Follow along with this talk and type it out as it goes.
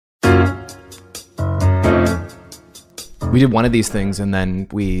We did one of these things and then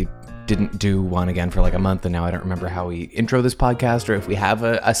we didn't do one again for like a month, and now I don't remember how we intro this podcast or if we have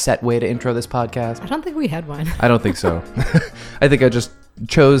a set way to intro this podcast. I don't think we had one. I don't think so. I think I just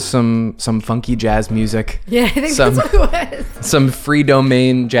chose some funky jazz music. Yeah, I think that's what it was. Some free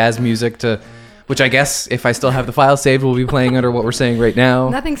domain jazz music which I guess if I still have the file saved, we'll be playing under what we're saying right now.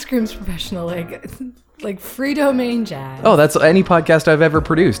 Nothing screams professional like free domain jazz. Oh, that's any podcast I've ever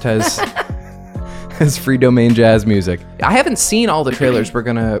produced has free domain jazz music. I haven't seen all the trailers we're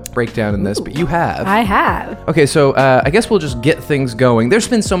gonna break down in this, but you have. I have. Okay, so I guess we'll just get things going. There's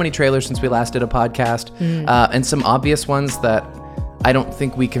been so many trailers since we last did a podcast, and some obvious ones that I don't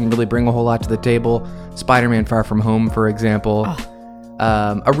think we can really bring a whole lot to the table. Spider-Man Far From Home, for example. Oh.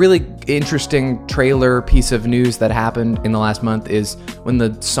 A really interesting trailer piece of news that happened in the last month is when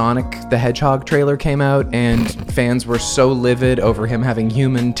the Sonic the Hedgehog trailer came out and fans were so livid over him having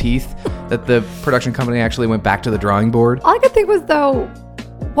human teeth that the production company actually went back to the drawing board. All I could think was, though,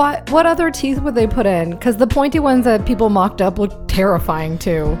 what other teeth would they put in? Because the pointy ones that people mocked up look terrifying,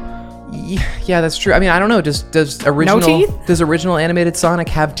 too. Yeah, that's true. I mean, I don't know. Does original animated Sonic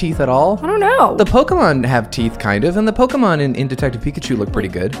have teeth at all? I don't know. The Pokemon have teeth, kind of, and the Pokemon in Detective Pikachu look pretty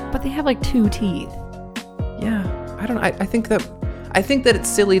good. But they have like 2 teeth. Yeah, I don't know. I think that it's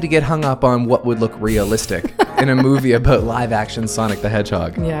silly to get hung up on what would look realistic in a movie about live action Sonic the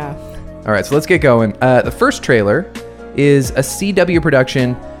Hedgehog. Yeah. All right, so let's get going. The first trailer is a CW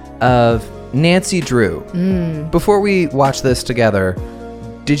production of Nancy Drew. Before we watch this together,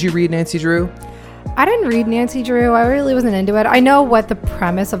 did you read Nancy Drew? I didn't read Nancy Drew. I really wasn't into it. I know what the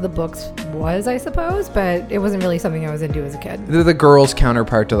premise of the books was, I suppose, but it wasn't really something I was into as a kid. They're the girls'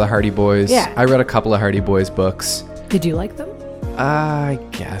 counterpart to the Hardy Boys. Yeah. I read a couple of Hardy Boys books. Did you like them? I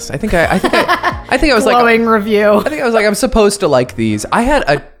guess. I think I was like glowing review. I think I was like, I'm supposed to like these. I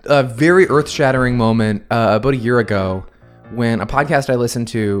had a very earth-shattering moment about a year ago when a podcast I listened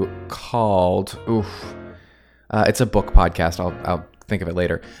to called it's a book podcast. I'll think of it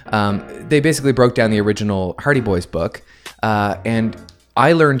later. They basically broke down the original Hardy Boys book, and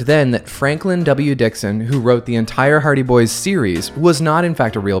I learned then that Franklin W. Dixon, who wrote the entire Hardy Boys series, was not in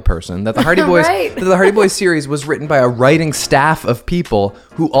fact a real person. That the Hardy Boys, right. that the Hardy Boys series was written by a writing staff of people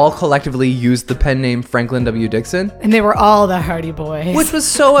who all collectively used the pen name Franklin W. Dixon. And they were all the Hardy Boys. Which was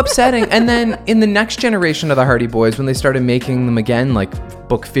so upsetting. And then in the next generation of the Hardy Boys, when they started making them again, like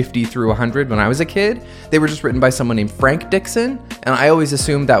book 50 through 100 when I was a kid, they were just written by someone named Frank Dixon. And I always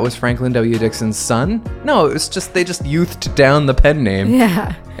assumed that was Franklin W. Dixon's son. No, it was just, they just youthed down the pen name.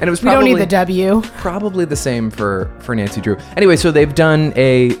 Yeah. And it was we don't need the W. Probably the same for Nancy Drew. Anyway, so they've done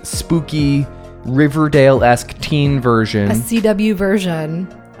a spooky Riverdale-esque teen version. A CW version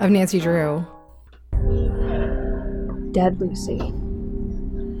of Nancy Drew. Dead Lucy.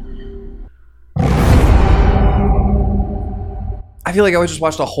 I feel like I just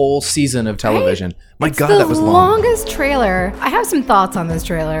watched a whole season of television. My God, that was long. The longest trailer. I have some thoughts on this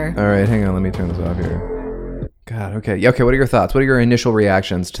trailer. All right, hang on. Let me turn this off here. God, okay. Yeah, okay, what are your thoughts? What are your initial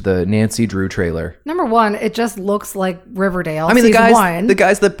reactions to the Nancy Drew trailer? Number one, it just looks like Riverdale. I mean, the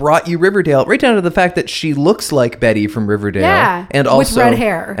guys that brought you Riverdale, right down to the fact that she looks like Betty from Riverdale. Yeah, and also, with red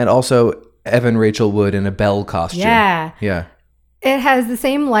hair. And also Evan Rachel Wood in a Belle costume. Yeah. Yeah. It has the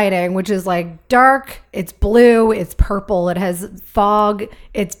same lighting, which is like dark, it's blue, it's purple, it has fog,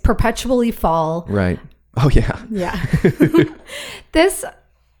 it's perpetually fall. Right. Oh, yeah. Yeah. This,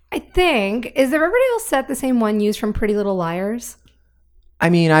 I think, is the Riverdale set the same one used from Pretty Little Liars? I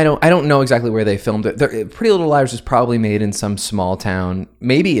mean, I don't know exactly where they filmed it. Pretty Little Liars was probably made in some small town,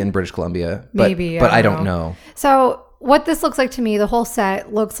 maybe in British Columbia, but I don't know. So what this looks like to me, the whole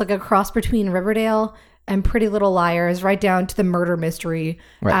set looks like a cross between Riverdale and Pretty Little Liars, right down to the murder mystery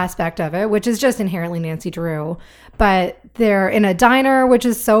aspect of it, which is just inherently Nancy Drew. But they're in a diner, which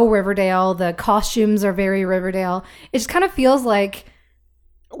is so Riverdale. The costumes are very Riverdale. It just kind of feels like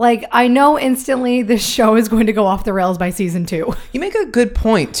I know instantly this show is going to go off the rails by season 2. You make a good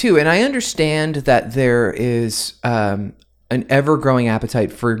point too, and I understand that there is an ever-growing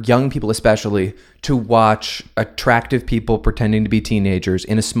appetite for young people especially to watch attractive people pretending to be teenagers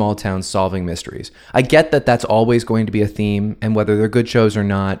in a small town solving mysteries. I get that that's always going to be a theme, and whether they're good shows or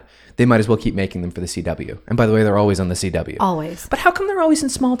not, they might as well keep making them for the CW. And by the way, they're always on the CW. Always. But how come they're always in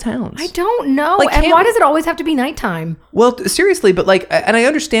small towns? I don't know. And why does it always have to be nighttime? Well, seriously, but and I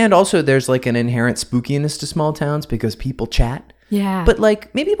understand also there's like an inherent spookiness to small towns because people chat. Yeah. But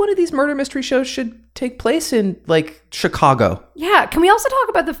maybe one of these murder mystery shows should take place in Chicago. Yeah. Can we also talk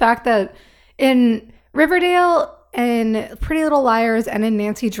about the fact that in Riverdale and Pretty Little Liars and in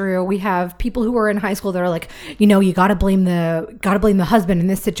Nancy Drew, we have people who are in high school that are like, you gotta blame the husband in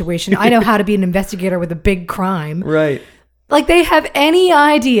this situation. I know how to be an investigator with a big crime. Right. Like they have any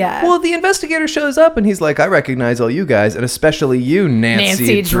idea. Well, the investigator shows up and he's like, I recognize all you guys, and especially you,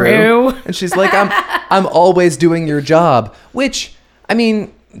 Nancy Drew. And she's like, I'm always doing your job. Which, I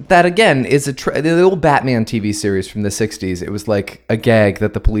mean, that again is the old Batman TV series from the 60s. It was like a gag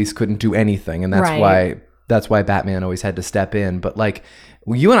that the police couldn't do anything, and that's why Batman always had to step in. But like,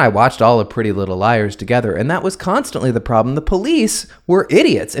 you and I watched all of Pretty Little Liars together, and that was constantly the problem. The police were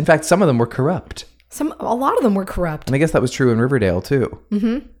idiots. In fact, some of them were corrupt. A lot of them were corrupt. And I guess that was true in Riverdale, too.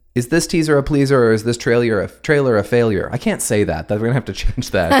 Mm-hmm. Is this teaser a pleaser, or is this trailer a failure? I can't say that. We're going to have to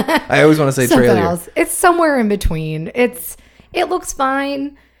change that. I always want to say trailer. Else. It's somewhere in between. It looks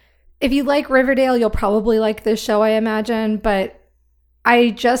fine. If you like Riverdale, you'll probably like this show, I imagine. But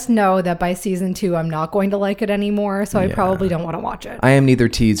I just know that by season 2, I'm not going to like it anymore. So I probably don't want to watch it. I am neither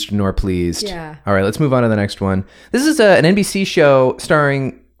teased nor pleased. Yeah. All right, let's move on to the next one. This is an NBC show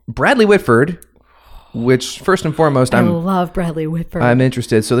starring Bradley Whitford, which first and foremost, I love Bradley Whitford. I'm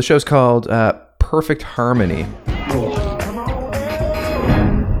interested. So the show's called Perfect Harmony.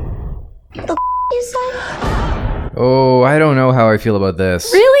 Oh, I don't know how I feel about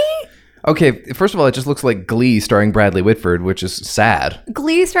this. Really? Okay, first of all, it just looks like Glee starring Bradley Whitford, which is sad.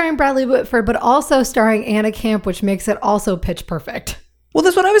 Glee starring Bradley Whitford, but also starring Anna Camp, which makes it also pitch perfect. Well,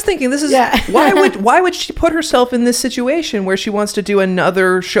 that's what I was thinking. This is why would she put herself in this situation where she wants to do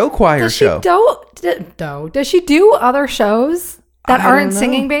another show choir show? Does she do other shows that aren't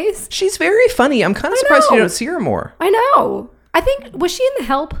singing based? She's very funny. I'm kind of surprised you don't see her more. I know. I think, was she in The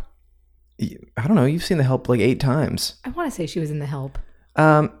Help? I don't know. You've seen The Help like 8 times. I want to say she was in The Help.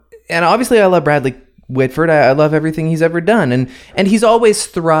 And obviously I love Bradley Whitford. I love everything he's ever done. And he's always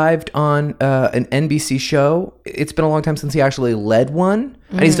thrived on an NBC show. It's been a long time since he actually led one.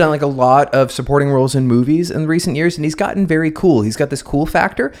 Mm-hmm. And he's done like a lot of supporting roles in movies in recent years. And he's gotten very cool. He's got this cool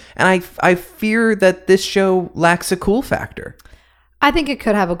factor. And I fear that this show lacks a cool factor. I think it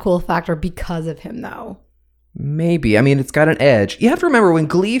could have a cool factor because of him, though. Maybe. I mean, it's got an edge. You have to remember when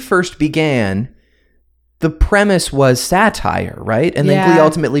Glee first began, the premise was satire, right? And then Glee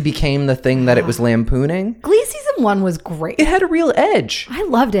ultimately became the thing that it was lampooning. Glee season 1 was great. It had a real edge. I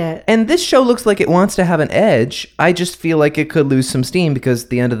loved it. And this show looks like it wants to have an edge. I just feel like it could lose some steam because at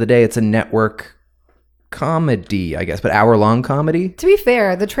the end of the day, it's a network comedy, I guess, but hour-long comedy. To be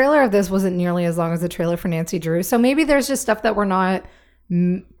fair, the trailer of this wasn't nearly as long as the trailer for Nancy Drew. So maybe there's just stuff that we're not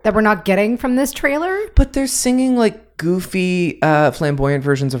getting from this trailer. But they're singing like goofy, flamboyant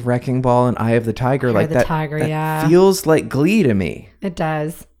versions of Wrecking Ball and Eye of the Tiger. That feels like Glee to me. It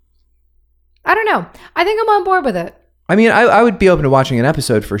does. I don't know. I think I'm on board with it. I mean, I would be open to watching an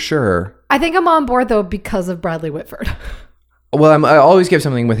episode for sure. I think I'm on board though because of Bradley Whitford. Well, I always give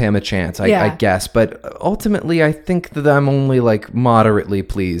something with him a chance, I guess. But ultimately, I think that I'm only like moderately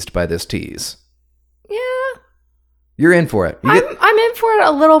pleased by this tease. Yeah. You're in for it. I'm in for it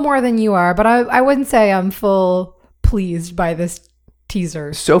a little more than you are, but I wouldn't say I'm full pleased by this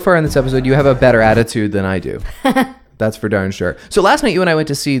teaser. So far in this episode, you have a better attitude than I do. That's for darn sure. So last night, you and I went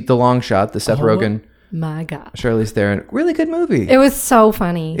to see The Long Shot, the Seth Rogen. My God. Charlize Theron. Really good movie. It was so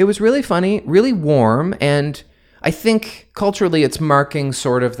funny. It was really funny, really warm, and I think culturally it's marking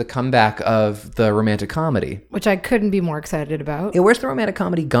sort of the comeback of the romantic comedy. Which I couldn't be more excited about. Yeah, where's the romantic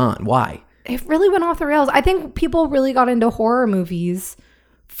comedy gone? Why? It really went off the rails. I think people really got into horror movies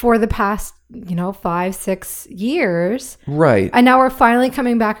for the past, 5-6 years. Right. And now we're finally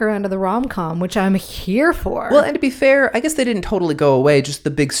coming back around to the rom-com, which I'm here for. Well, and to be fair, I guess they didn't totally go away. Just the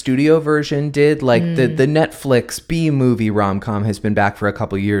big studio version did. Like the Netflix B-movie rom-com has been back for a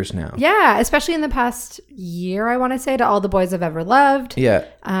couple years now. Yeah, especially in the past year, I want to say, to All the Boys I've Ever Loved. Yeah.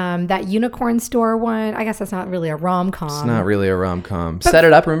 That Unicorn Store one. I guess that's not really a rom-com. It's not really a rom-com. Set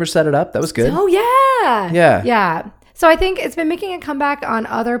It Up. Remember Set It Up? That was good. Oh, yeah. Yeah. Yeah. So I think it's been making a comeback on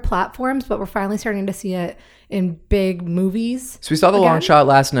other platforms, but we're finally starting to see it in big movies. So we saw The Long Shot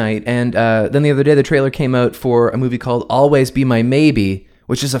last night, and then the other day the trailer came out for a movie called Always Be My Maybe,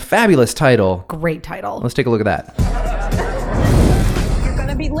 which is a fabulous title. Great title. Let's take a look at that. You're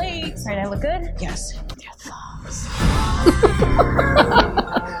gonna be late. Right, I look good? Yes. Your thumbs.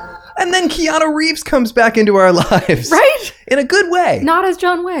 And then Keanu Reeves comes back into our lives. Right? In a good way. Not as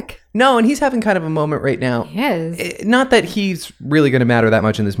John Wick. No, and he's having kind of a moment right now. He is. Not that he's really going to matter that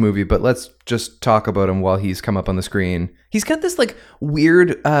much in this movie, but let's just talk about him while he's come up on the screen. He's got this like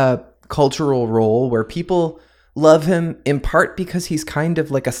weird cultural role where people love him in part because he's kind of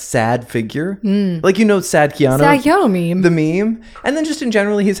like a sad figure. Like, Sad Keanu. Sad Keanu meme. The meme. And then just in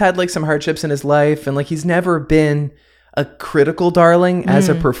general, he's had like some hardships in his life, and like he's never been a critical darling as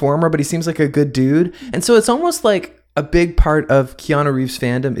a performer, but he seems like a good dude. And so it's almost like a big part of Keanu Reeves'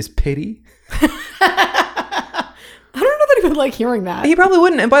 fandom is pity. I don't know that would like hearing that. He probably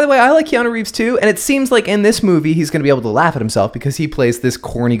wouldn't. And by the way, I like Keanu Reeves too. And it seems like in this movie, he's going to be able to laugh at himself because he plays this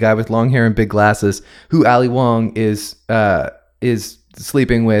corny guy with long hair and big glasses who Ali Wong is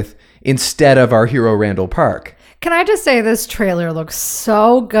sleeping with instead of our hero, Randall Park. Can I just say this trailer looks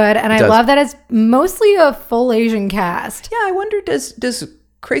so good, and I love that it's mostly a full Asian cast. Yeah, I wonder, does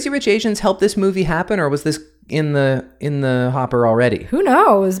Crazy Rich Asians help this movie happen, or was this in the hopper already? Who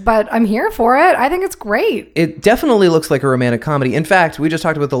knows? But I'm here for it. I think it's great. It definitely looks like a romantic comedy. In fact, we just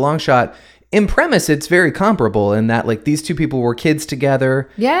talked about The Long Shot. In premise, it's very comparable in that like these two people were kids together.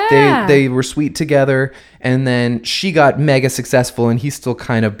 Yeah. They were sweet together, and then she got mega successful, and he's still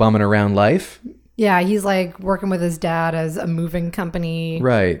kind of bumming around life. Yeah, he's like working with his dad as a moving company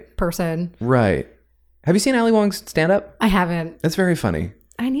person. Right. Have you seen Ali Wong's stand-up? I haven't. It's very funny.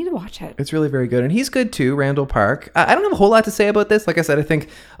 I need to watch it. It's really very good. And he's good too, Randall Park. I don't have a whole lot to say about this. Like I said, I think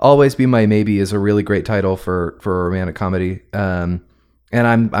Always Be My Maybe is a really great title for a romantic comedy. And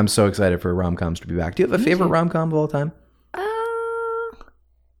I'm so excited for rom-coms to be back. Do you have a favorite rom-com of all time?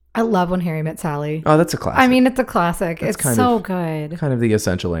 I love When Harry Met Sally. Oh, that's a classic. I mean, it's a classic. It's so good. Kind of the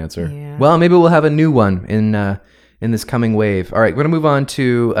essential answer. Yeah. Well, maybe we'll have a new one in this coming wave. All right, we're going to move on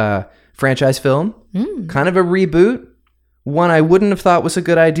to franchise film. Kind of a reboot. One I wouldn't have thought was a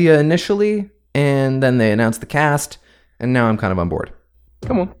good idea initially, and then they announced the cast, and now I'm kind of on board.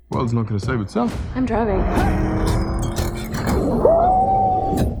 Come on. Well, it's not going to save itself. I'm driving.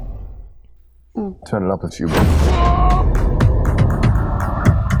 Turn it up a few bit.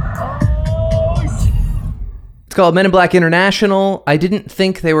 It's called Men in Black International. I didn't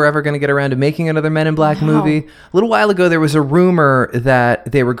think they were ever going to get around to making another Men in Black movie. A little while ago, there was a rumor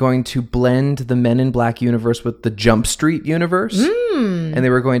that they were going to blend the Men in Black universe with the Jump Street universe. And they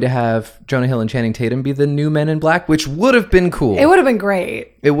were going to have Jonah Hill and Channing Tatum be the new Men in Black, which would have been cool. It would have been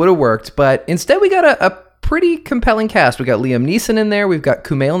great. It would have worked. But instead, we got a pretty compelling cast. We got Liam Neeson in there. We've got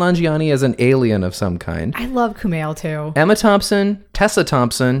Kumail Nanjiani as an alien of some kind. I love Kumail, too. Emma Thompson, Tessa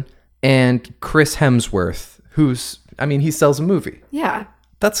Thompson, and Chris Hemsworth. He sells a movie. Yeah.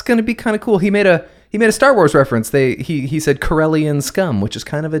 That's going to be kind of cool. He made a Star Wars reference. He said Corellian scum, which is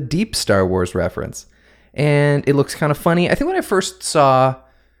kind of a deep Star Wars reference. And it looks kind of funny. I think when I first saw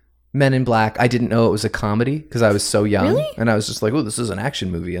Men in Black, I didn't know it was a comedy because I was so young. Really? And I was just like, oh, this is an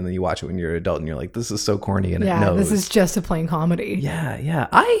action movie. And then you watch it when you're an adult and you're like, this is so corny and it knows. This is just a plain comedy. Yeah.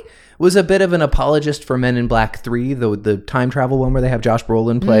 I was a bit of an apologist for Men in Black 3, the time travel one where they have Josh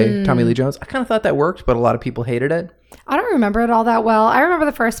Brolin play Tommy Lee Jones. I kind of thought that worked, but a lot of people hated it. I don't remember it all that well. I remember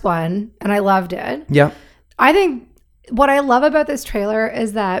the first one, and I loved it. Yeah. I think what I love about this trailer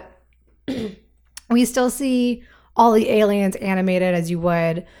is that we still see all the aliens animated as you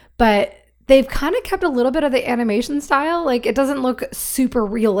would, but they've kind of kept a little bit of the animation style. Like, it doesn't look super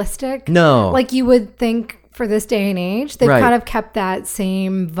realistic. No. Like you would think for this day and age. They've kind of kept that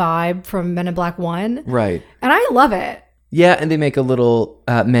same vibe from Men in Black 1. Right. And I love it. Yeah, and they make a little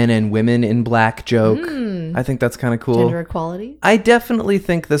men and women in black joke. I think that's kind of cool. Gender equality. I definitely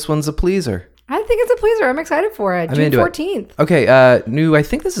think this one's a pleaser. I think it's a pleaser. I'm excited for it. June 14th. Okay, I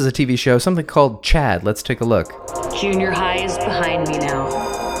think this is a TV show, something called Chad. Let's take a look. Junior high is behind me now.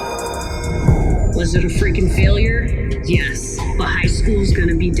 Was it a freaking failure? Yes, but high school's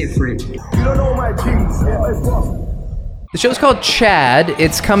gonna be different. You don't know my teams. The show's called Chad.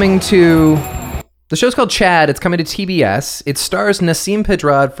 It's coming to TBS. It stars Nasim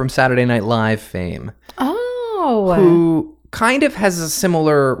Pedrad from Saturday Night Live fame. Oh. Who kind of has a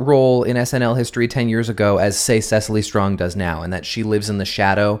similar role in SNL history 10 years ago as, say, Cecily Strong does now, and that she lives in the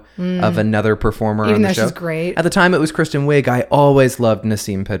shadow of another performer on the show. Even though she's great. At the time, it was Kristen Wiig. I always loved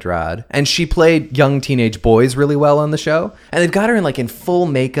Nasim Pedrad. And she played young teenage boys really well on the show. And they've got her in full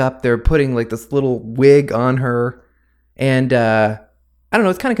makeup. They're putting this little wig on her. And I don't know,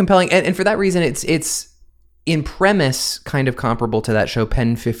 it's kind of compelling. And for that reason, it's in premise kind of comparable to that show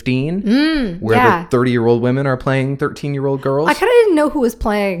Pen 15, where the 30-year-old women are playing 13-year-old girls. I kind of didn't know who was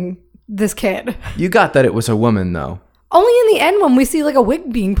playing this kid. You got that it was a woman, though. Only in the end when we see a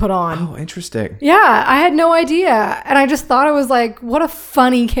wig being put on. Oh, interesting. Yeah, I had no idea. And I just thought it was what a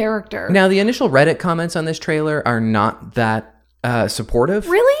funny character. Now, the initial Reddit comments on this trailer are not that supportive.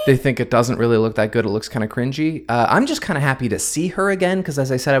 Really? They think it doesn't really look that good. It looks kind of cringy. I'm just kind of happy to see her again because,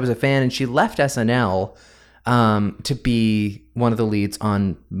 as I said, I was a fan, and she left SNL to be one of the leads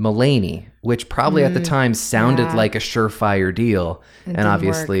on Mulaney, which probably at the time sounded like a surefire deal, and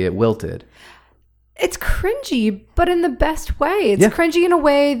obviously it wilted. It's cringy, but in the best way. It's cringy in a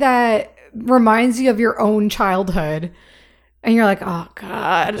way that reminds you of your own childhood. And you're like, oh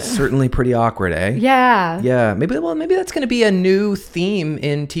God. Certainly pretty awkward, eh? Yeah. Yeah. Maybe that's going to be a new theme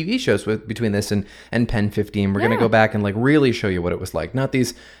in TV shows between this and Pen 15. We're going to go back and like really show you what it was like. Not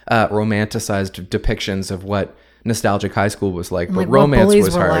these romanticized depictions of what nostalgic high school was like, but romance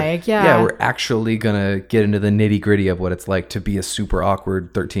was hard. Like. Yeah, we're actually gonna get into the nitty gritty of what it's like to be a super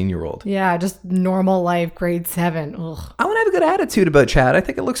awkward 13-year-old. Yeah, just normal life, grade 7. Ugh. I want to have a good attitude about Chad. I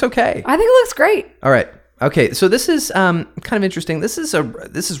think it looks okay. I think it looks great. All right. Okay, so this is kind of interesting. This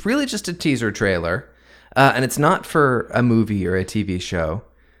is really just a teaser trailer, and it's not for a movie or a TV show.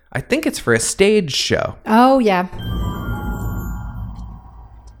 I think it's for a stage show. Oh yeah.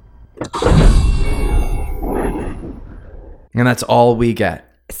 And that's all we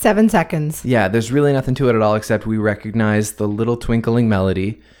get. 7 seconds. Yeah, there's really nothing to it at all except we recognize the little twinkling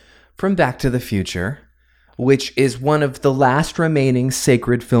melody from Back to the Future, which is one of the last remaining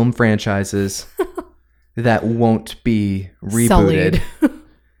sacred film franchises that won't be rebooted.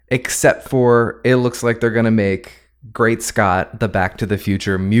 Except for it looks like they're going to make Great Scott, the Back to the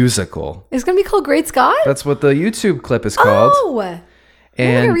Future musical. It's going to be called Great Scott? That's what the YouTube clip is called. Oh!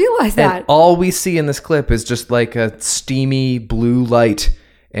 And, I didn't realize that. And all we see in this clip is just like a steamy blue light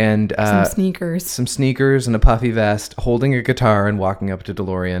and some sneakers and a puffy vest, holding a guitar and walking up to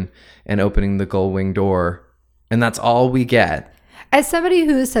DeLorean and opening the gull wing door. And that's all we get. As somebody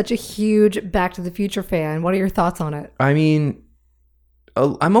who is such a huge Back to the Future fan, what are your thoughts on it? I mean,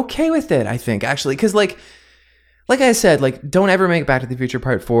 I'm okay with it, I think, actually. Because like I said, like, don't ever make Back to the Future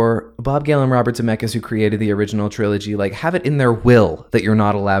Part 4. Bob Gale and Robert Zemeckis, who created the original trilogy, like, have it in their will that you're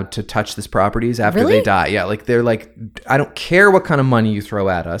not allowed to touch these properties after they die. Yeah, like, they're like, I don't care what kind of money you throw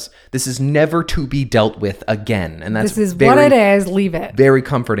at us. This is never to be dealt with again. And that's what it is. Leave it. Very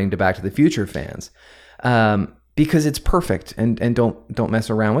comforting to Back to the Future fans. Because it's perfect and don't mess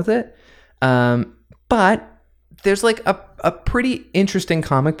around with it. But there's like a pretty interesting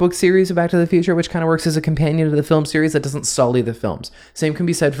comic book series of Back to the Future, which kind of works as a companion to the film series that doesn't sully the films. Same can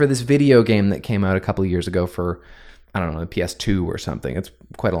be said for this video game that came out a couple of years ago for, I don't know, the PS2 or something. It's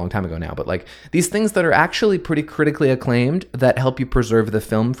quite a long time ago now. But like these things that are actually pretty critically acclaimed that help you preserve the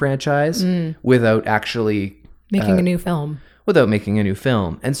film franchise without actually making a new film. Without making a new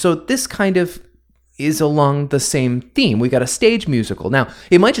film. And so this kind of is along the same theme. We got a stage musical. Now,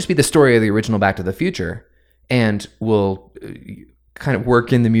 it might just be the story of the original Back to the Future, and we'll kind of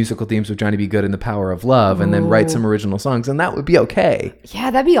work in the musical themes of Johnny B. Good and The Power of Love, and then write some original songs, and that would be okay.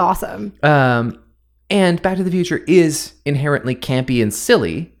 Yeah, that'd be awesome. And Back to the Future is inherently campy and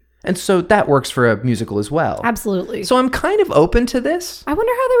silly, and so that works for a musical as well. Absolutely. So I'm kind of open to this. I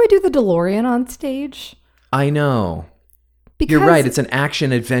wonder how they would do the DeLorean on stage. I know. Because, you're right. It's an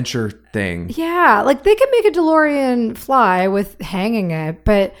action adventure thing. Yeah. Like they could make a DeLorean fly with hanging it,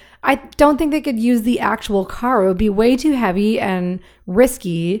 but I don't think they could use the actual car. It would be way too heavy and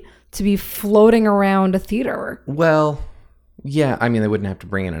risky to be floating around a theater. Well, yeah. I mean, they wouldn't have to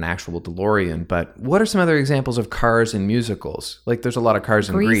bring in an actual DeLorean, but what are some other examples of cars in musicals? Like there's a lot of cars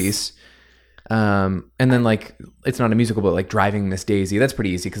in Grease. And then like, it's not a musical, but like Driving Miss Daisy. That's pretty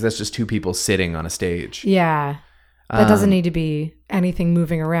easy because that's just two people sitting on a stage. Yeah. That doesn't need to be anything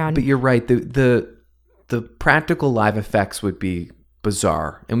moving around. But you're right. The practical live effects would be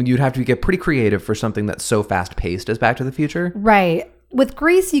bizarre. And you'd have to get pretty creative for something that's so fast-paced as Back to the Future. Right. With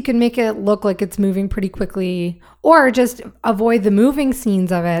Grease, you can make it look like it's moving pretty quickly, or just avoid the moving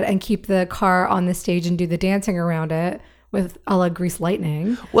scenes of it and keep the car on the stage and do the dancing around it with a la Grease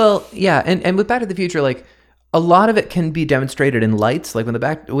Lightning. Well, yeah. And with Back to the Future, like, a lot of it can be demonstrated in lights. Like when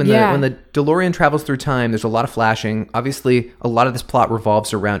the DeLorean travels through time, there's a lot of flashing. Obviously, a lot of this plot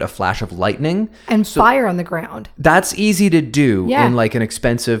revolves around a flash of lightning and fire on the ground. That's easy to do in like an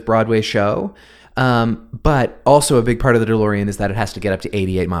expensive Broadway show. But also a big part of the DeLorean is that it has to get up to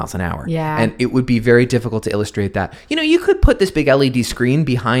 88 miles an hour. Yeah. And it would be very difficult to illustrate that. You know, you could put this big LED screen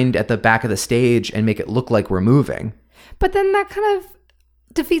behind at the back of the stage and make it look like we're moving. But then that kind of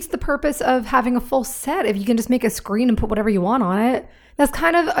defeats the purpose of having a full set if you can just make a screen and put whatever you want on it. That's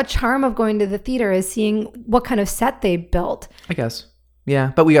kind of a charm of going to the theater, is seeing what kind of set they built. I guess.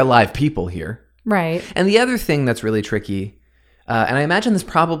 Yeah, but we got live people here. Right. And the other thing that's really tricky, and I imagine this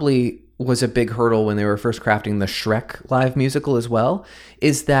probably was a big hurdle when they were first crafting the Shrek live musical as well,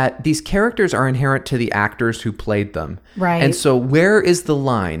 is that these characters are inherent to the actors who played them. Right. And so where is the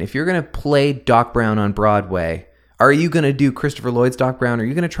line? If you're going to play Doc Brown on Broadway, are you going to do Christopher Lloyd's Doc Brown, or are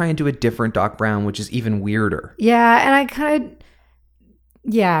you going to try and do a different Doc Brown, which is even weirder? Yeah, and I kind of,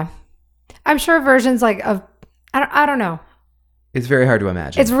 yeah. I'm sure versions like of, I don't know. It's very hard to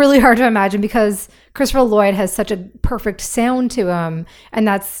imagine. It's really hard to imagine because Christopher Lloyd has such a perfect sound to him, and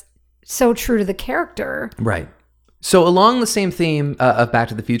that's so true to the character. Right. So along the same theme of Back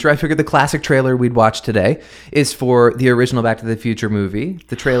to the Future, I figured the classic trailer we'd watch today is for the original Back to the Future movie,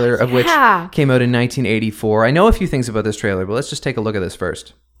 the trailer of which came out in 1984. I know a few things about this trailer, but let's just take a look at this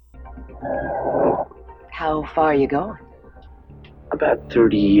first. How far are you going? About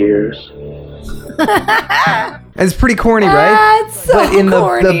 30 years. It's pretty corny, right? That's so but in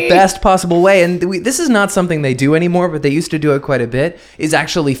corny. the best possible way. And this is not something they do anymore, but they used to do it quite a bit, is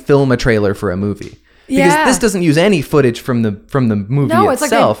actually film a trailer for a movie. Because this doesn't use any footage from the movie No, it's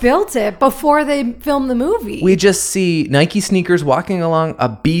itself. like they built it before they filmed the movie. We just see Nike sneakers walking along a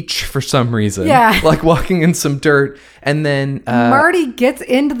beach for some reason. Yeah. Like walking in some dirt. And then Marty gets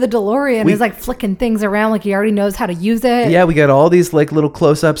into the DeLorean and is like flicking things around like he already knows how to use it. yeah, we got all these like little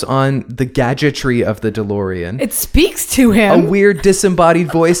close-ups on the gadgetry of the DeLorean. It speaks to A him. weird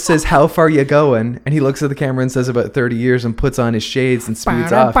disembodied voice says, "How far you going?" And he looks at the camera and says about 30 years and puts on his shades and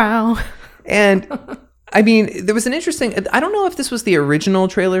speeds off. And I mean, there was an interesting, I don't know if this was the original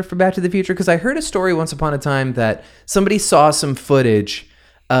trailer for Back to the Future, because I heard a story once upon a time that somebody saw some footage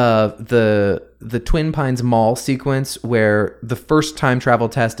of the Twin Pines Mall sequence where the first time travel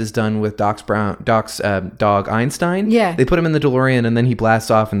test is done with Doc's dog Einstein. Yeah. They put him in the DeLorean and then he blasts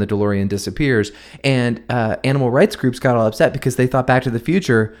off and the DeLorean disappears. And animal rights groups got all upset because they thought Back to the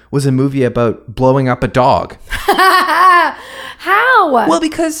Future was a movie about blowing up a dog. How? Well,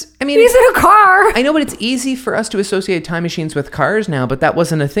 because, I mean... He's in a car. I know, but it's easy for us to associate time machines with cars now, but that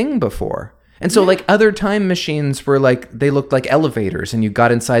wasn't a thing before. And so, like, other time machines were, like, they looked like elevators, and you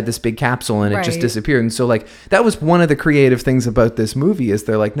got inside this big capsule, and it just disappeared. And so, like, that was one of the creative things about this movie, is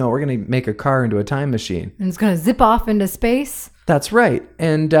they're like, no, we're going to make a car into a time machine. And it's going to zip off into space. That's right.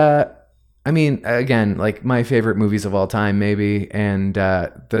 And, I mean, again, like, my favorite movies of all time, maybe, and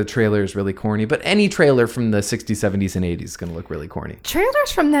the trailer is really corny, but any trailer from the 60s, 70s, and 80s is going to look really corny.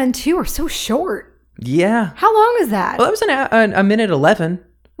 Trailers from then, too, are so short. Yeah. How long is that? Well, that was a minute 11.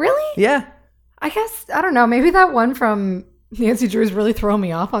 Really? Yeah. I guess, I don't know. Maybe that one from Nancy Drew's really throwing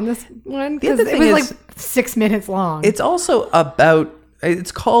me off on this one. The other Because it thing was is, like 6 minutes long. It's also about,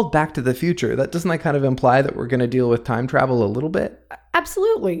 it's called Back to the Future. Doesn't that kind of imply that we're going to deal with time travel a little bit?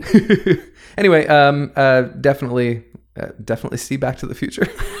 Absolutely. Anyway, definitely see Back to the Future.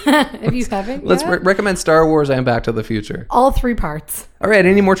 If you haven't, Let's recommend Star Wars and Back to the Future. all 3 parts. All right,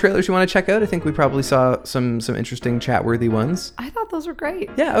 any more trailers you want to check out? I think we probably saw some interesting chat-worthy ones. I thought those were great.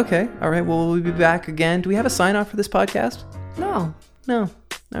 Yeah, okay. All right, well, we'll be back again. Do we have a sign-off for this podcast? No. No.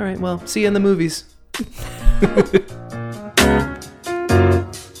 All right, well, see you in the movies.